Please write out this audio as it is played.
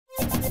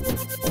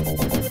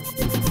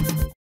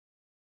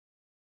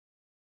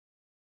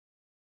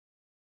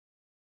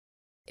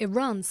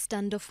Iran's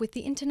standoff with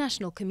the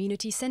international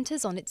community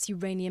centres on its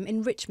uranium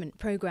enrichment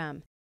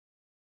programme.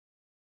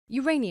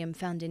 Uranium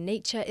found in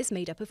nature is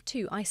made up of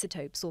two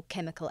isotopes or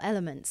chemical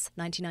elements.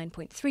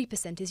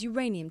 99.3% is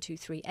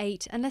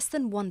uranium-238 and less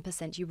than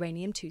 1%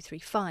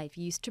 uranium-235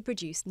 used to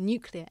produce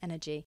nuclear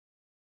energy.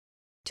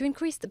 To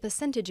increase the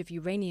percentage of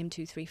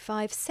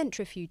uranium-235,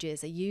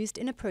 centrifuges are used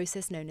in a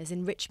process known as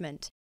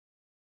enrichment.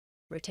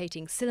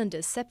 Rotating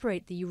cylinders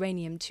separate the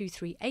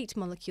uranium-238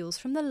 molecules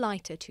from the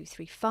lighter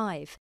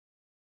 235.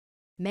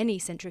 Many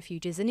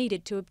centrifuges are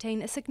needed to obtain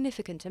a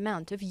significant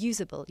amount of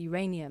usable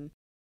uranium.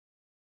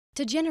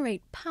 To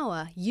generate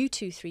power,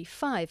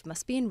 U-235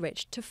 must be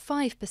enriched to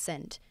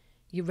 5%.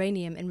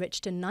 Uranium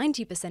enriched to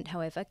 90%,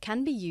 however,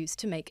 can be used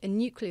to make a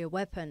nuclear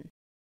weapon.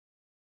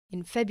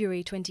 In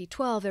February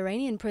 2012,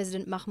 Iranian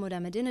President Mahmoud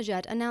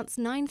Ahmadinejad announced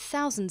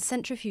 9,000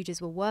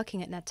 centrifuges were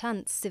working at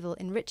Natanz civil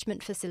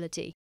enrichment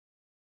facility.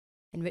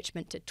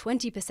 Enrichment to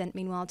 20%,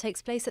 meanwhile,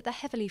 takes place at the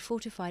heavily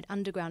fortified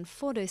underground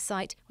Fordo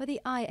site, where the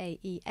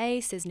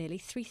IAEA says nearly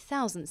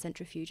 3,000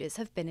 centrifuges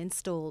have been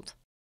installed.